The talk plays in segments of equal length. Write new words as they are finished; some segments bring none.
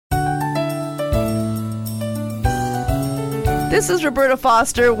This is Roberta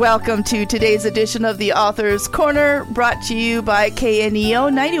Foster. Welcome to today's edition of the Author's Corner, brought to you by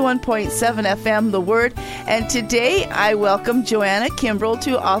KNEO 91.7 FM, The Word. And today I welcome Joanna Kimbrel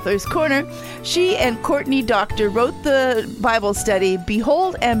to Author's Corner. She and Courtney Doctor wrote the Bible study,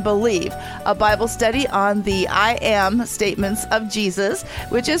 Behold and Believe, a Bible study on the I Am statements of Jesus,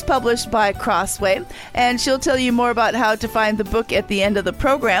 which is published by Crossway. And she'll tell you more about how to find the book at the end of the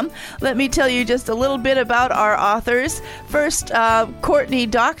program. Let me tell you just a little bit about our authors. First, Courtney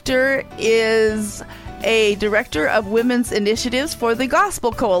Doctor is a director of women's initiatives for the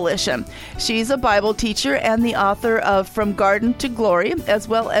Gospel Coalition. She's a Bible teacher and the author of From Garden to Glory, as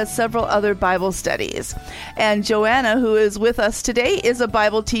well as several other Bible studies. And Joanna, who is with us today, is a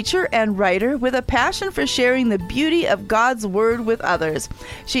Bible teacher and writer with a passion for sharing the beauty of God's Word with others.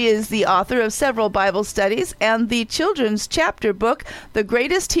 She is the author of several Bible studies and the children's chapter book, The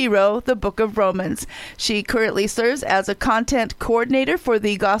Greatest Hero, the Book of Romans. She currently serves as a content coordinator for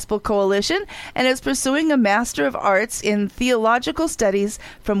the Gospel Coalition and is pursuing a Master of Arts in Theological Studies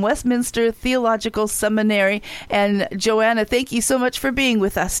from Westminster Theological Seminary. And Joanna, thank you so much for being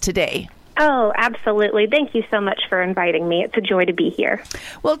with us today. Oh, absolutely. Thank you so much for inviting me. It's a joy to be here.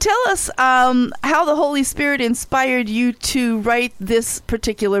 Well, tell us how the Holy Spirit inspired you to write this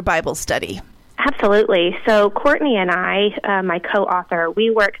particular Bible study. Absolutely. So Courtney and I, my co-author,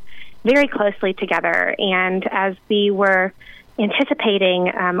 we work very closely together. And as we were anticipating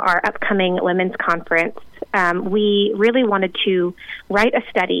our upcoming women's conference, we really wanted to write a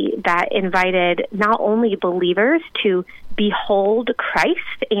study that invited not only believers to behold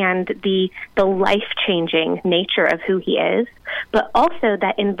Christ and the life-changing nature of who he is, but also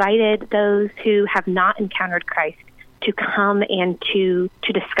that invited those who have not encountered Christ to come and to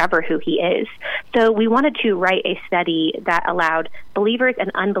discover who he is. So we wanted to write a study that allowed believers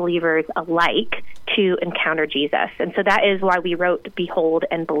and unbelievers alike to encounter Jesus. And so that is why we wrote Behold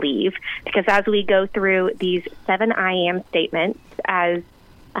and Believe, because as we go through these 7 I Am statements as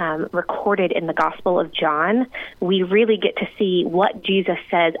recorded in the Gospel of John, we really get to see what Jesus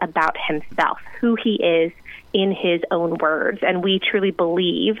says about himself, who he is in his own words. And we truly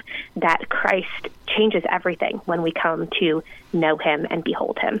believe that Christ changes everything when we come to know him and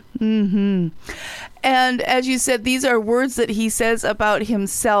behold him. Mm-hmm. And as you said, these are words that he says about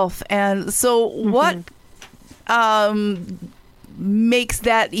himself. And so what makes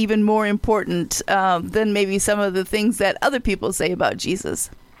that even more important than maybe some of the things that other people say about Jesus?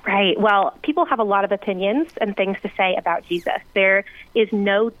 Right. Well, people have a lot of opinions and things to say about Jesus. There is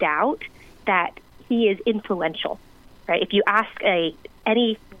no doubt that he is influential, right? If you ask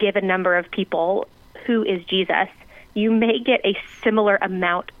any given number of people who is Jesus, you may get a similar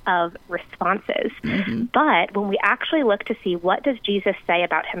amount of responses. Mm-hmm. But when we actually look to see what does Jesus say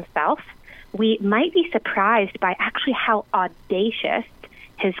about himself, we might be surprised by actually how audacious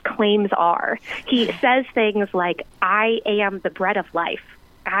his claims are. He says things like, I am the bread of life.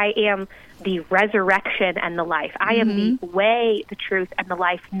 I am the resurrection and the life. I am the way, the truth, and the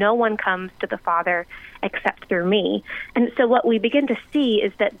life. No one comes to the Father except through me. And so what we begin to see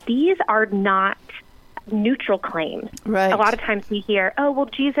is that these are not neutral claims. Right. A lot of times we hear, oh, well,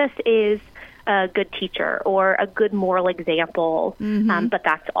 Jesus is a good teacher or a good moral example, but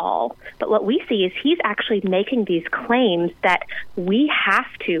that's all. But what we see is he's actually making these claims that we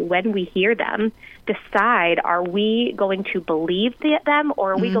have to, when we hear them, decide, are we going to believe them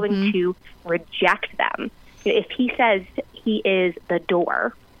or are we going to reject them? If he says he is the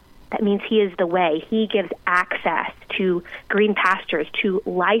door, that means he is the way. He gives access to green pastures, to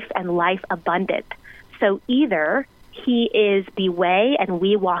life and life abundant. So either he is the way and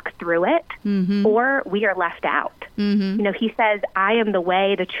we walk through it, or we are left out. You know, he says, I am the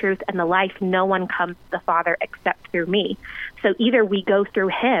way, the truth, and the life. No one comes to the Father except through me. So either we go through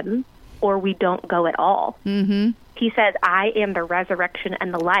him or we don't go at all. He says, I am the resurrection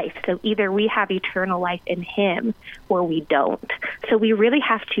and the life. So either we have eternal life in him or we don't. So we really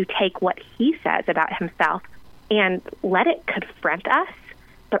have to take what he says about himself and let it confront us,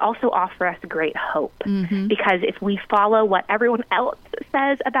 but also offer us great hope. Because if we follow what everyone else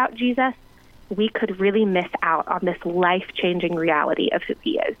says about Jesus, we could really miss out on this life-changing reality of who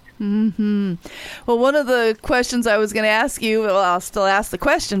he is. Well, one of the questions I was going to ask you, well, I'll still ask the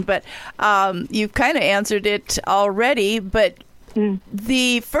question, but you've kind of answered it already, but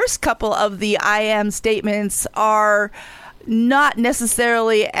the first couple of the I am statements are not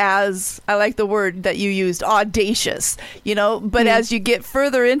necessarily as, I like the word that you used, audacious, you know, but as you get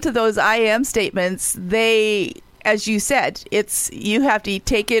further into those I am statements, they as you said, you have to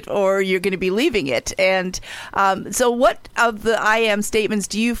take it or you're going to be leaving it. And so what of the I am statements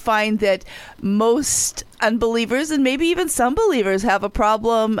do you find that most unbelievers and maybe even some believers have a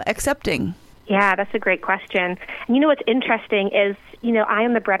problem accepting? Yeah, that's a great question. And what's interesting is, I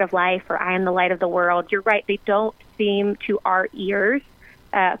am the bread of life, or I am the light of the world. You're right. They don't seem to our ears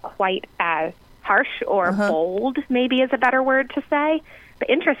quite as harsh or bold, maybe is a better word to say. But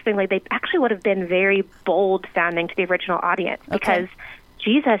interestingly, they actually would have been very bold sounding to the original audience, because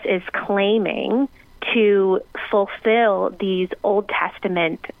Jesus is claiming to fulfill these Old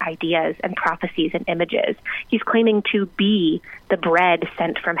Testament ideas and prophecies and images. He's claiming to be the bread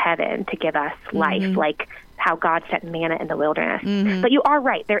sent from heaven to give us life, like how God sent manna in the wilderness. But you are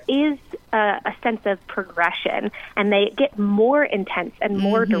right. There is a sense of progression, and they get more intense and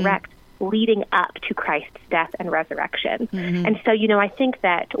more direct leading up to Christ's death and resurrection. And so, I think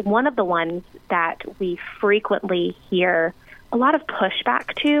that one of the ones that we frequently hear a lot of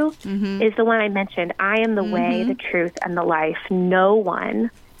pushback to is the one I mentioned. I am the way, the truth, and the life. No one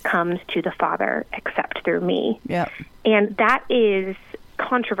comes to the Father except through me. Yep. And that is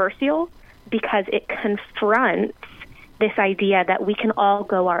controversial because it confronts this idea that we can all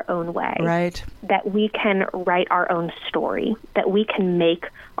go our own way, right? That we can write our own story, that we can make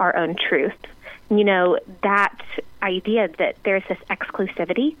our own truth. That idea that there's this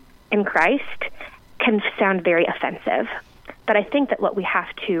exclusivity in Christ can sound very offensive. But I think that what we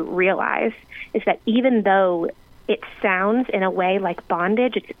have to realize is that even though it sounds in a way like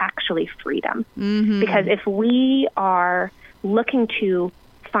bondage, it's actually freedom. Because if we are looking to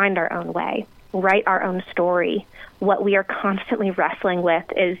find our own way, write our own story, what we are constantly wrestling with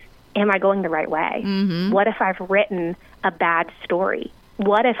is, am I going the right way? What if I've written a bad story?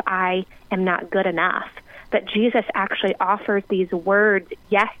 What if I am not good enough? But Jesus actually offers these words.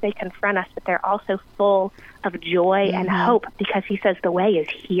 Yes, they confront us, but they're also full of joy and hope, because he says the way is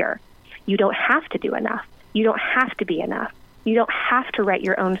here. You don't have to do enough. You don't have to be enough. You don't have to write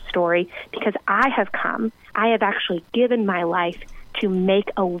your own story, because I have come. I have actually given my life to make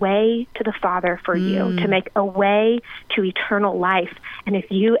a way to the Father for you, to make a way to eternal life. And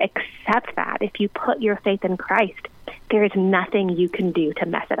if you accept that, if you put your faith in Christ, there is nothing you can do to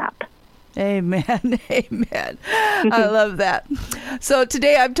mess it up. Amen. Amen. I love that. So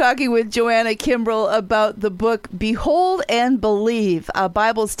today I'm talking with Joanna Kimbrel about the book Behold and Believe, a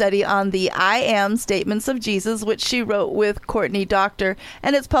Bible study on the I am statements of Jesus, which she wrote with Courtney Doctor,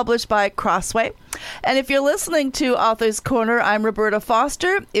 and it's published by Crossway. And if you're listening to Author's Corner, I'm Roberta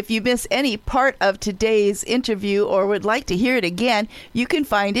Foster. If you miss any part of today's interview or would like to hear it again, you can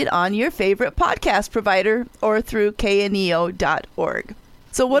find it on your favorite podcast provider or through KNEO.org.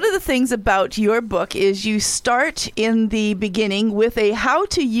 So one of the things about your book is you start in the beginning with a how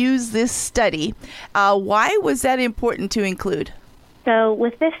to use this study. Why was that important to include? So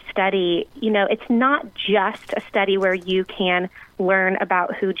with this study, it's not just a study where you can learn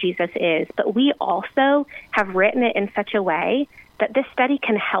about who Jesus is, but we also have written it in such a way that this study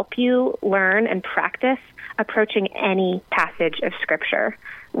can help you learn and practice approaching any passage of Scripture.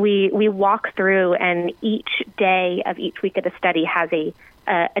 We walk through, and each day of each week of the study has a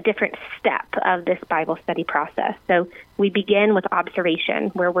different step of this Bible study process. So we begin with observation,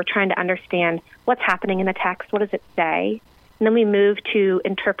 where we're trying to understand what's happening in the text, what does it say? And then we move to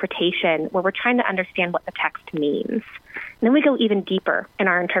interpretation, where we're trying to understand what the text means. And then we go even deeper in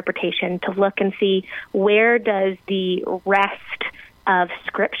our interpretation to look and see, where does the rest of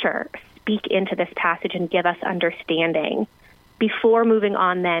Scripture speak into this passage and give us understanding, before moving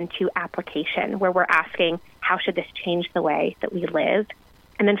on then to application, where we're asking, how should this change the way that we live?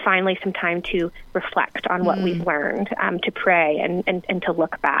 And then finally, some time to reflect on what we've learned, to pray and to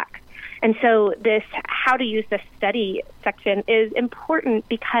look back. And so this how to use this study section is important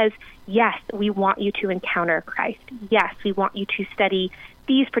because, yes, we want you to encounter Christ. Yes, we want you to study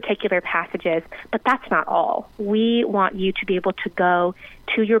these particular passages, but that's not all. We want you to be able to go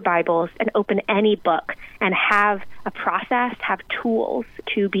to your Bibles and open any book and have a process, have tools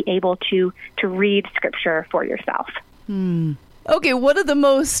to be able to read Scripture for yourself. Okay, one of the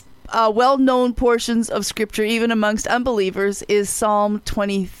most well-known portions of Scripture, even amongst unbelievers, is Psalm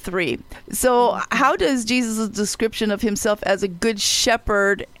 23. So how does Jesus' description of himself as a good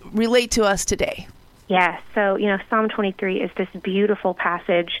shepherd relate to us today? Yes, so, Psalm 23 is this beautiful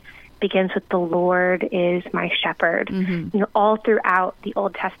passage, begins with, the Lord is my shepherd. All throughout the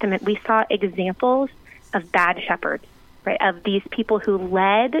Old Testament, we saw examples of bad shepherds, right, of these people who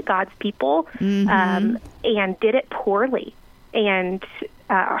led God's people and did it poorly, and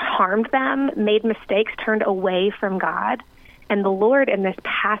harmed them, made mistakes, turned away from God. And the Lord in this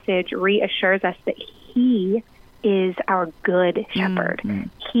passage reassures us that he is our good shepherd. Mm-hmm.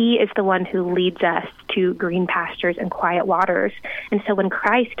 He is the one who leads us to green pastures and quiet waters. And so when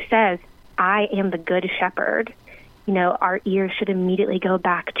Christ says, I am the good shepherd, our ears should immediately go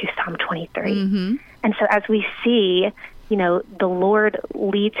back to Psalm 23. Mm-hmm. And so as we see, the Lord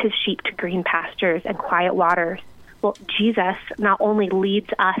leads his sheep to green pastures and quiet waters. Well, Jesus not only leads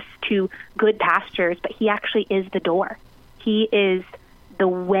us to good pastures, but he actually is the door. He is the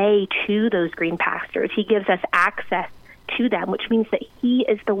way to those green pastures. He gives us access to them, which means that he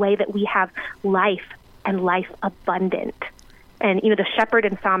is the way that we have life and life abundant. And, the shepherd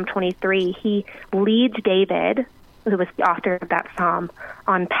in Psalm 23, he leads David, who was the author of that psalm,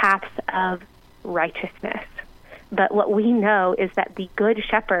 on paths of righteousness. But what we know is that the good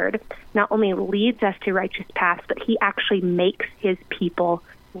shepherd not only leads us to righteous paths, but he actually makes his people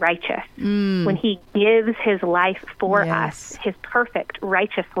righteous. When he gives his life for us, his perfect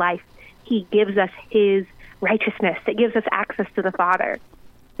righteous life, he gives us his righteousness. It gives us access to the Father.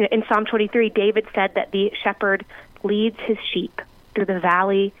 In Psalm 23, David said that the shepherd leads his sheep through the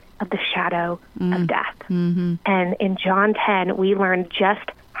valley of the shadow of death. Mm-hmm. And in John 10, we learn just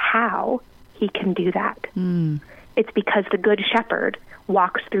how he can do that. It's because the good shepherd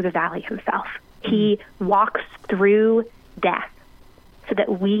walks through the valley himself. He walks through death so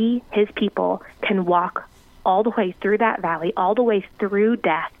that we, his people, can walk all the way through that valley, all the way through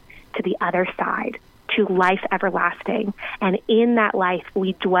death to the other side, to life everlasting. And in that life,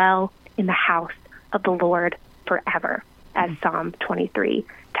 we dwell in the house of the Lord forever, as Psalm 23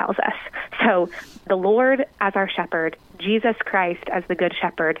 tells us. So the Lord as our shepherd, Jesus Christ as the good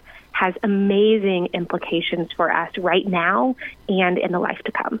shepherd, has amazing implications for us right now and in the life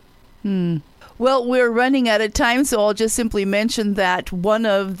to come. Well, we're running out of time, so I'll just simply mention that one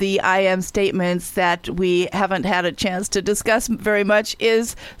of the I am statements that we haven't had a chance to discuss very much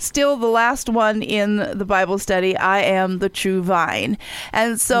is still the last one in the Bible study, I am the true vine.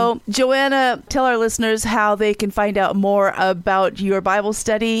 And so, Joanna, tell our listeners how they can find out more about your Bible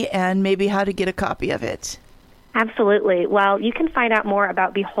study and maybe how to get a copy of it. Absolutely. Well, you can find out more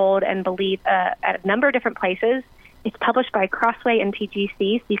about Behold and Believe at a number of different places. It's published by Crossway and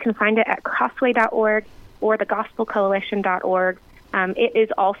TGC, so you can find it at crossway.org or thegospelcoalition.org. It is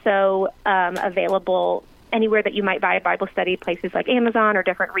also available anywhere that you might buy a Bible study, places like Amazon or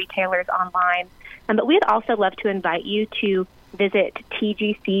different retailers online. But we'd also love to invite you to visit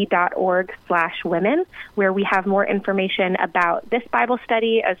tgc.org/women, where we have more information about this Bible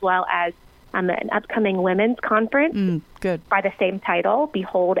study as well as an upcoming women's conference by the same title,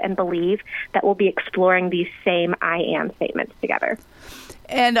 Behold and Believe, that will be exploring these same I am statements together.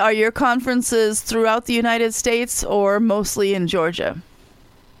 And are your conferences throughout the United States or mostly in Georgia?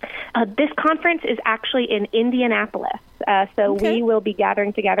 This conference is actually in Indianapolis. We will be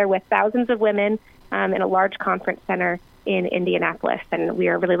gathering together with thousands of women in a large conference center in Indianapolis, and we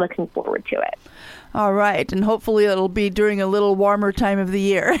are really looking forward to it. All right, and hopefully it'll be during a little warmer time of the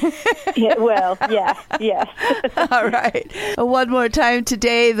year. It will, yes. All right. One more time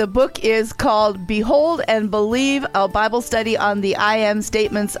today, the book is called Behold and Believe, a Bible study on the I am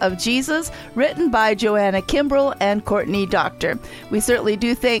statements of Jesus, written by Joanna Kimbrel and Courtney Doctor. We certainly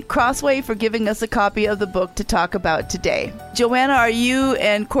do thank Crossway for giving us a copy of the book to talk about today. Joanna, are you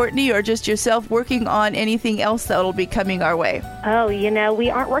and Courtney or just yourself working on anything else that will be coming our way? Oh, we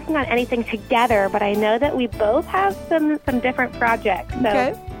aren't working on anything together, but I know that we both have some different projects.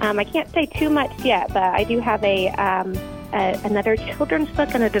 So I can't say too much yet, but I do have another children's book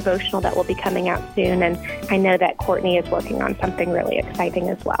and a devotional that will be coming out soon. And I know that Courtney is working on something really exciting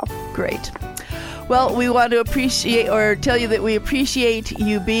as well. Great. Well, we want to tell you that we appreciate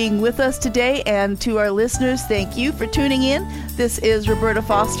you being with us today. And to our listeners, thank you for tuning in. This is Roberta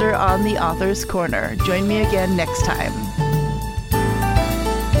Foster on the Author's Corner. Join me again next time.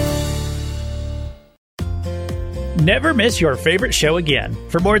 Never miss your favorite show again.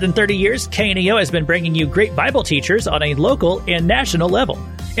 For more than 30 years, KNEO has been bringing you great Bible teachers on a local and national level.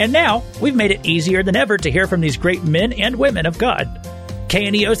 And now, we've made it easier than ever to hear from these great men and women of God.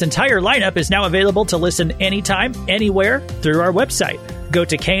 KNEO's entire lineup is now available to listen anytime, anywhere, through our website. Go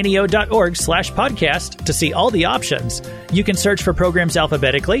to kneo.org/podcast to see all the options. You can search for programs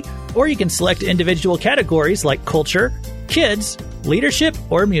alphabetically, or you can select individual categories like culture, kids, leadership,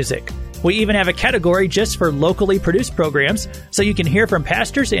 or music. We even have a category just for locally produced programs, so you can hear from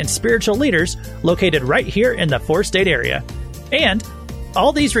pastors and spiritual leaders located right here in the 4-state area. And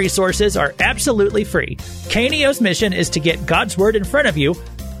all these resources are absolutely free. KNEO's mission is to get God's Word in front of you,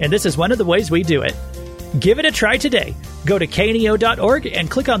 and this is one of the ways we do it. Give it a try today. Go to kneo.org and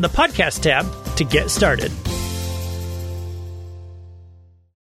click on the podcast tab to get started.